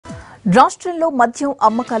రాష్ట్రంలో మద్యం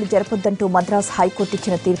అమ్మకాలు జరపొద్దంటూ మద్రాస్ హైకోర్టు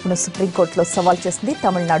ఇచ్చిన తీర్పును సుప్రీంకోర్టులో సవాల్ చేసింది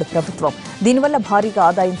తమిళనాడు ప్రభుత్వం. దీనివల్ల భారీగా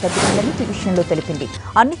ఆదాయం తగ్గుతుందని పిటిషన్లో తెలిపింది.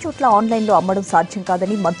 అన్ని చోట్ల ఆన్లైన్లో అమ్మడం సాధ్యం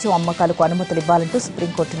కాదని, మద్యం అమ్మకాలకు అనుమతులు ఇవ్వాలంటూ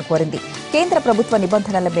సుప్రీంకోర్టును కోరింది. కేంద్ర ప్రభుత్వ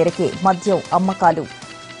నిబంధనల మేరకే మద్యం అమ్మకాలు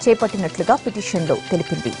చేపట్టినట్లుగా పిటిషన్లో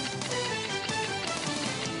తెలిపింది.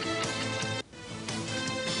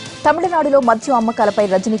 తమిళనాడులో మద్యం అమ్మకాలపై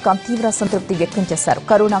రజనీకాంత్ తీవ్ర అసంతృప్తి వ్యక్తం చేశారు.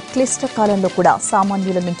 కరోనా క్లిష్ట కాలంలో కూడా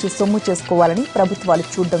సామాన్యుల నుంచి సొమ్ము చేసుకోవాలని ప్రభుత్వాలు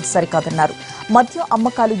చూడడం సరికాదన్నారు. మద్యం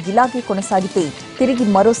అమ్మకాలు ఇలాగే కొనసాగితే తిరిగి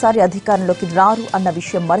మరోసారి అధికారంలోకి రారు అన్న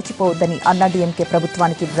విషయం మరచిపోవద్దని అన్నాడీఎంకే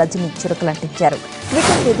ప్రభుత్వానికి రజనీ చురకలంటించారు.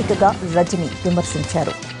 ట్విట్టర్ వేదికగా రజనీ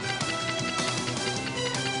విమర్శించారు.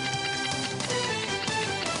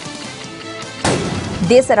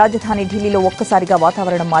 దేశ రాజధాని ఢిల్లీలో ఒక్కసారిగా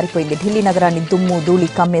వాతావరణం మారిపోయింది. ఢిల్లీ నగరాన్ని దుమ్ము ధూళి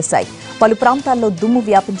కమ్మేశాయి. పలు ప్రాంతాల్లో దుమ్ము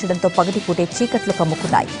వ్యాపించడంతో పగటిపూటే చీకట్లు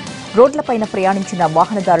కమ్ముకున్నాయి. రోడ్లపైన ప్రయాణించిన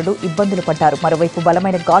వాహనదారులు ఇబ్బందులు పడ్డారు. మరోవైపు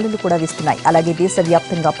బలమైన గాలులు కూడా వీస్తున్నాయి. అలాగే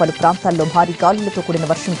దేశవ్యాప్తంగా పలు ప్రాంతాల్లో భారీ గాలులతో కూడిన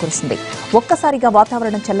వర్షం కురిసింది. ఒక్కసారిగా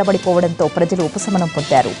వాతావరణం చల్లబడిపోవడంతో ప్రజలు ఉపశమనం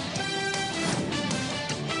పొందారు.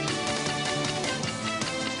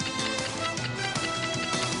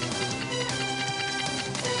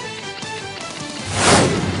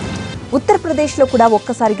 ఉత్తరప్రదేశ్లో కూడా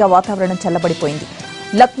ఒక్కసారిగా వాతావరణం చల్లబడిపోయింది.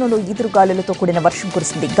 లక్నోలో ఈదురుగాలులతో కూడిన వర్షం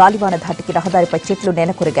కురిసింది. గాలివాన ధాటికి రహదారిపై చెట్లు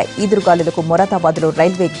నేలకొరిగాయి. ఈదురుగాలులకు మొరాదాబాద్లో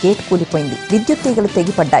రైల్వే గేట్ కూలిపోయింది. విద్యుత్ తీగలు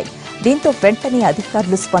తెగిపడ్డాయి. దీంతో వెంటనే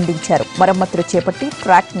అధికారులు స్పందించారు. మరమ్మతులు చేపట్టి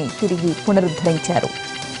ట్రాక్ ని తిరిగి పునరుద్దరించారు.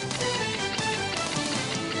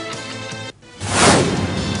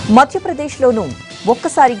 మధ్యప్రదేశ్లోనూ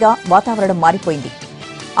ఒక్కసారిగా వాతావరణం మారిపోయింది.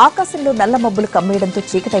 ఆకాశంలో నల్ల మబ్బులు కమ్మేయడంతో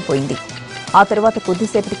చీకటైపోయింది. ఆ తరువాత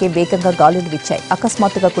కొద్దిసేపటికే వేగంగా గాలులు వీచాయి.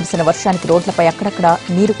 అకస్మాత్తుగా కురిసిన వర్షానికి రోడ్లపై అక్కడక్కడ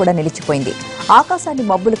నీరు కూడా నిలిచిపోయింది. ఆకాశాన్ని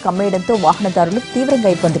మబ్బులు కమ్మేయడంతో వాహనదారులు తీవ్రంగా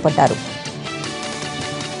ఇబ్బంది పడ్డారు.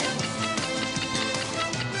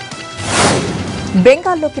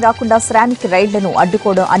 బెంగాల్లోకి రాకుండా శ్రామిక్ రైళ్లను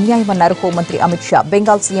అడ్డుకోవడం అన్యాయమన్నారు హోంమంత్రి అమిత్ షా.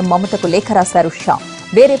 బెంగాల్ సీఎం మమతకు లేఖ రాశారు షా.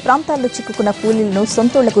 వేరే ప్రాంతాల్లో చిక్కుకున్న కూలీలను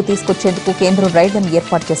సొంతూళ్లకు తీసుకొచ్చేందుకు కేంద్రం రైళ్లను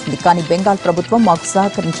ఏర్పాటు చేసింది. కానీ బెంగాల్ ప్రభుత్వం మాకు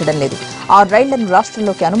సహకరించడం లేదు. ఆ రైళ్లను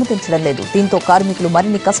రాష్ట్రంలోకి అనుమతించడం లేదు. దీంతో కార్మికులు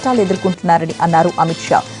మరిన్ని కష్టాలు ఎదుర్కొంటున్నారని అన్నారు అమిత్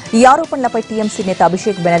షా. ఈ ఆరోపణలపై టీఎంసీ నేత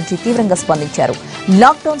అభిషేక్ బెనర్జీ తీవ్రంగా స్పందించారు.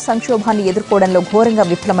 లాక్డౌన్ సంక్షోభాన్ని ఎదుర్కోవడంలో ఘోరంగా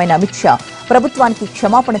విఫలమైన అమిత్ షా ప్రభుత్వానికి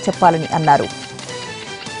క్షమాపణ చెప్పాలని అన్నారు.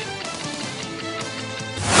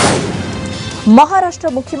 మహారాష్ట్ర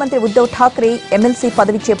ముఖ్యమంత్రి ఉద్దవ్ ఠాక్రే ఎమ్మెల్సీ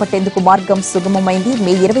పదవి చేపట్టేందుకు మార్గం సుగమమైంది.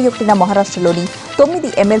 మే 21న మహారాష్ట్రలోని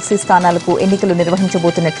 9 ఎమ్మెల్సీ స్థానాలకు ఎన్నికలు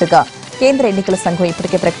నిర్వహించబోతున్నట్లుగా కేంద్ర ఎన్నికల సంఘం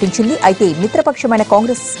ఇప్పటికే ప్రకటించింది. అయితే మిత్రపక్షమైన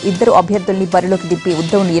కాంగ్రెస్ 2 అభ్యర్థుల్ని బరిలోకి దింపి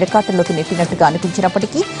ఉద్దవ్ను ఇరకాటంలోకి నెట్టినట్టుగా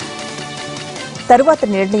అనిపించినప్పటికీ తరువాత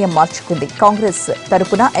నిర్ణయం మార్చుకుంది. కాంగ్రెస్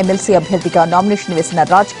తరపున ఎమ్మెల్సీ అభ్యర్థిగా నామినేషన్ వేసిన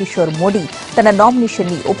రాజ్ కిషోర్ మోడీ తన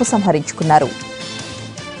నామినేషన్ ని ఉపసంహరించుకున్నారు.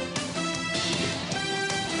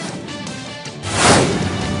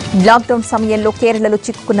 లాక్డౌన్ సమయంలో కేరళలో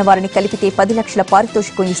చిక్కుకున్న వారిని కలిపితే 10 లక్షల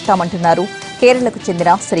పారితోషికం ఇస్తామంటున్నారు కేరళకు చెందిన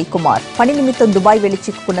శ్రీకుమార్. పని నిమిత్తం దుబాయ్ వెళ్లి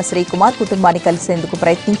చిక్కుకున్న శ్రీకుమార్ కుటుంబాన్ని కలిసేందుకు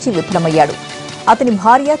ప్రయత్నించి విఫలమయ్యాడు. అతని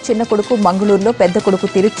భార్య, చిన్న కొడుకు మంగళూరులో, పెద్ద కొడుకు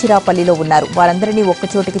తిరుచిరాపల్లిలో ఉన్నారు. వారందరినీ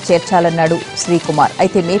ఒక్కచోటికి చేర్చాలన్నాడు శ్రీకుమార్.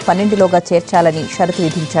 అయితే మే 12లోగా చేర్చాలని షరతు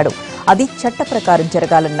విధించాడు. అది చట్ట ప్రకారం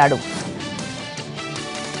జరగాలన్నాడు.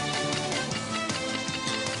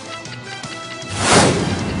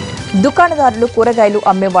 దుకాణదారులు, కూరగాయలు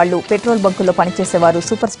అమ్మేవాళ్లు, పెట్రోల్ బంకుల్లో పనిచేసేవారు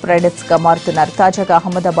సూపర్ స్ప్రెడర్స్ గా మారుతున్నారు. తాజాగా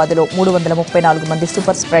అహ్మదాబాద్లో 334 మంది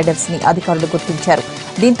సూపర్ స్ప్రెడర్స్ ని అధికారులు గుర్తించారు.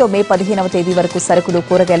 దీంతో మే 15వ తేదీ వరకు సరుకులు,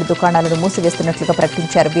 కూరగాయల దుకాణాలను మూసివేస్తున్నట్లుగా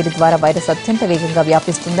ప్రకటించారు. వీరి ద్వారా వైరస్ అత్యంత వేగంగా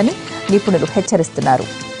వ్యాపిస్తుందని నిపుణులు హెచ్చరిస్తున్నారు.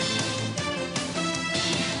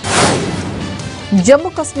 జమ్మూ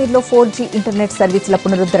కశ్మీర్లో 4G ఇంటర్నెట్ సర్వీసుల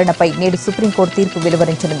పునరుద్దరణపై నేడు సుప్రీంకోర్టు తీర్పు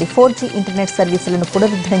వెలువరించనుంది. 4G ఇంటర్నెట్ సర్వీసులను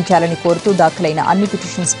పునరుద్దరించాలని కోరుతూ దాఖలైన అన్ని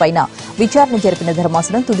పిటిషన్స్ పైన విచారణ జరిపిన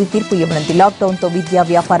ధర్మాసనం తుది తీర్పు ఇవ్వనుంది. లాక్డౌన్తో విద్యా,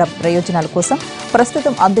 వ్యాపార ప్రయోజనాల కోసం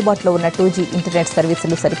ప్రస్తుతం అందుబాటులో ఉన్న 2G ఇంటర్నెట్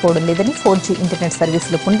సర్వీసులు సరిపోవడం లేదని, 4G ఇంటర్నెట్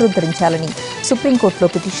సర్వీసులు పునరుద్దరించాలని సుప్రీంకోర్టులో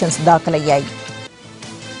పిటిషన్స్ దాఖలయ్యాయి.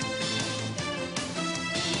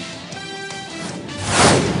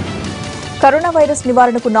 కరోనా వైరస్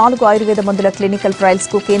నివారణకు 4 ఆయుర్వేద మందుల క్లినికల్ ట్రయల్స్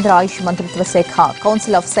కు కేంద్ర ఆయుష్ మంత్రిత్వ శాఖ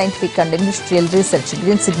council of scientific and industrial research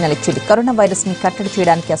green signal ఇచ్చింది. కరోనా వైరస్ ని కట్టడి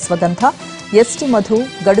చేయడానికి అశ్వగంధ, ఎస్టీ మధు,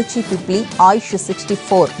 గడుచి పిప్లి, ఆయుష్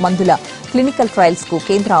 64 మందుల క్లినికల్ ట్రయల్స్ కు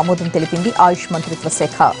కేంద్ర ఆమోదం తెలిపింది ఆయుష్ మంత్రిత్వ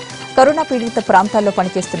శాఖ. కరోనా పీడిత ప్రాంతాల్లో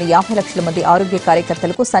పనిచేస్తున్న 50 లక్షల మంది ఆరోగ్య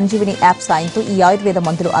కార్యకర్తలకు సంజీవిని యాప్ సాయంతో ఈ ఆయుర్వేద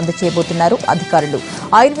మందులు అందజేయబోతున్నారు అధికారులు.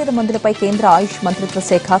 ఆయుర్వేద మందులపై కేంద్ర ఆయుష్ మంత్రిత్వ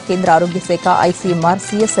శాఖ, కేంద్ర ఆరోగ్య శాఖ, ఐసీఎంఆర్,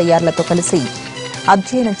 సిఎస్ఐఆర్లతో కలిసి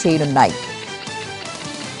అధ్యయనం చేయనున్నాయి.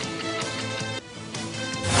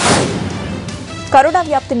 కరోనా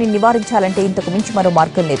వ్యాప్తిని నివారించాలంటే ఇంతకు మించి మరో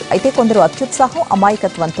మార్గం లేదు. అయితే కొందరు అత్యుత్సాహం,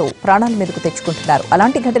 అమాయకత్వంతో ప్రాణాల మీదకు తెచ్చుకుంటున్నారు.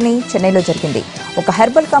 అలాంటి ఘటనే చెన్నైలో జరిగింది. ఒక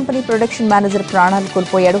హెర్బల్ కంపెనీ ప్రొడక్షన్ మేనేజర్ ప్రాణాలు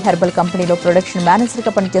కోల్పోయాడు. హెర్బల్ కంపెనీలో ప్రొడక్షన్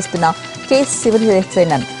మేనేజర్గా పనిచేస్తున్న కేఎస్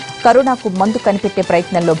శివసేనన్ కరోనాకు మందు కనిపెట్టే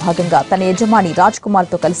ప్రయత్నంలో భాగంగా తన యజమాని రాజ్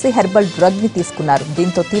కుమార్తో కలిసి హెర్బల్ డ్రగ్ ని తీసుకున్నారు.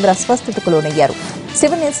 దీంతో తీవ్ర అస్వస్థతకు లోనయ్యారు.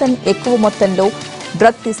 శివసేనన్ ఎక్కువ మొత్తంలో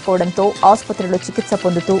డ్రగ్ తీసుకోవడంతో ఆసుపత్రిలో చికిత్స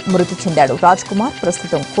పొందుతూ మృతి చెందాడు. రాజ్ కుమార్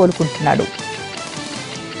ప్రస్తుతం కోలుకుంటున్నాడు.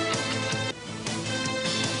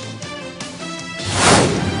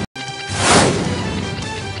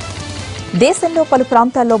 దేశంలో పలు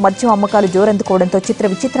ప్రాంతాల్లో మద్యం అమ్మకాలు జోరందుకోవడంతో చిత్ర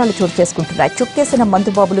విచిత్రాలు చోటు చేసుకుంటున్నాయి. చుక్కేసిన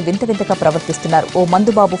మందుబాబులు వింత వింతగా ప్రవర్తిస్తున్నారు. ఓ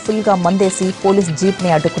మందుబాబు ఫుల్ గా మందేసి పోలీస్ జీప్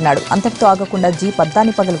ని అడ్డుకున్నాడు. అంతటితో ఆగకుండా జీప్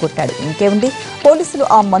అద్దాన్ని పగలగొట్టాడు. ఇంకేముంది, పోలీసులు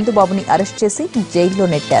ఆ మందుబాబుని అరెస్ట్ చేసి జైల్లో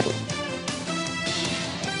నెట్టారు.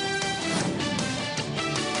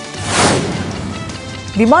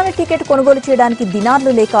 విమాన టికెట్ కొనుగోలు చేయడానికి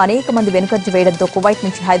దినార్లు లేక అనేక మంది వెనుకంజ వేయడంతో కువైట్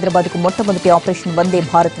నుంచి హైదరాబాద్ కు మొట్టమొదటి ఆపరేషన్ వందే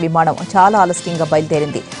భారత్ విమానం చాలా ఆలస్యంగా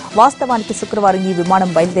బయలుదేరింది. వాస్తవానికి శుక్రవారం ఈ విమానం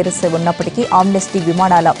బయలుదేరిసే ఉన్నప్పటికీ ఆమ్నెస్టీ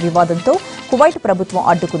విమానాల వివాదంతో కువైట్ ప్రభుత్వం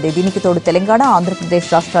అడ్డుకుంది. దీనికి తోడు తెలంగాణ, ఆంధ్రప్రదేశ్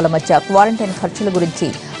రాష్ట్రాల మధ్య క్వారంటైన్ ఖర్చుల గురించి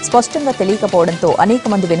స్పష్టంగా తెలియకపోవడంతో అనేక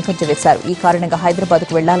మంది వెనుకంజ వేశారు. ఈ కారణంగా హైదరాబాద్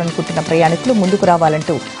కు వెళ్లాలనుకుంటున్న ప్రయాణికులు ముందుకు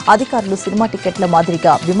రావాలంటూ అధికారులు సినిమా టికెట్ల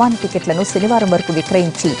మాదిరిగా విమాన టికెట్లను శనివారం వరకు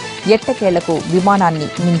విక్రయించి ఎట్టకేళ్లకు విమానాన్ని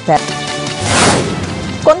నింపారు.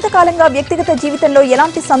 కొంతకాలంగా వ్యక్తిగత జీవితంలో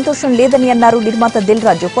ఎలాంటి సంతోషం లేదని అన్నారు నిర్మాత దిల్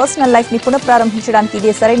రాజు. పర్సనల్ లైఫ్ ని పునఃప్రారంభించడానికి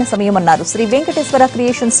ఇదే సరైన సమయమన్నారు. శ్రీ వెంకటేశ్వర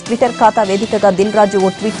క్రియేషన్స్ ట్విట్టర్ ఖాతా వేదికగా దిల్ రాజు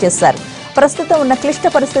ఓ ట్వీట్ చేశారు. ప్రస్తుతం ఉన్న క్లిష్ట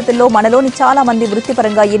పరిస్థితుల్లో మనలోని చాలా మంది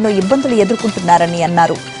వృత్తిపరంగా ఎన్నో ఇబ్బందులు ఎదుర్కొంటున్నారని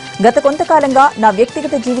అన్నారు. గత కొంతకాలంగా నా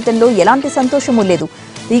వ్యక్తిగత జీవితంలో ఎలాంటి సంతోషమూ లేదు.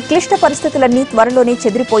 ఈ క్లిష్ట పరిస్థితులన్నీ త్వరలోనే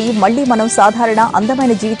చెదిరిపోయి మళ్లీ మనం సాధారణ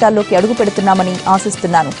అందమైన జీవితాల్లోకి అడుగు పెడుతున్నామని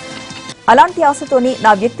ఆశిస్తున్నాను. అలాంటి ఆశతోనే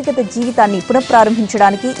నా వ్యక్తిగత జీవితాన్ని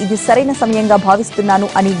పునఃప్రారంభించడానికి ఇది సరైన సమయంగా భావిస్తున్నాను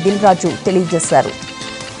అని దిల్ రాజు తెలియజేశారు.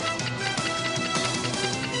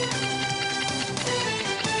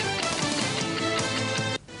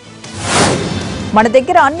 మన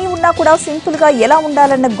దగ్గర అన్నీ ఉన్నా కూడా సింపుల్ గా ఎలా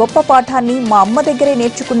ఉండాలన్న గొప్ప పాఠాన్ని మా అమ్మ దగ్గరే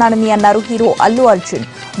నేర్చుకున్నానని అన్నారు హీరో అల్లు అర్జున్.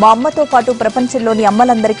 మా అమ్మతో పాటు ప్రపంచంలోని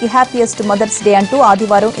అమ్మలందరికీ హ్యాపీయెస్ట్ మదర్స్ డే అంటూ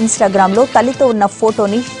ఆదివారం ఇన్స్టాగ్రామ్ లో తల్లితో ఉన్న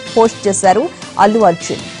ఫోటోని పోస్ట్ చేశారు అల్లు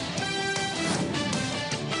అర్జున్.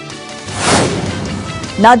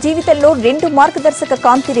 నా జీవితంలో 2 మార్గదర్శక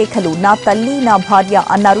కాంతి రేఖలు, నా తల్లి, నా భార్య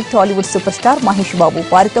అన్నారు టాలీవుడ్ సూపర్ స్టార్ మహేష్ బాబు.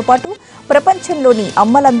 వారితో పాటు ప్రపంచంలోని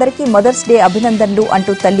అమ్మలందరికీ మదర్స్ డే అభినందనలు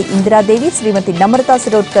అంటూ తల్లి ఇందిరాదేవి, శ్రీమతి నమ్రతా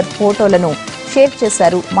శిరోడ్కర్ ఫోటోలను షేర్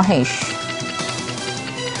చేశారు మహేష్.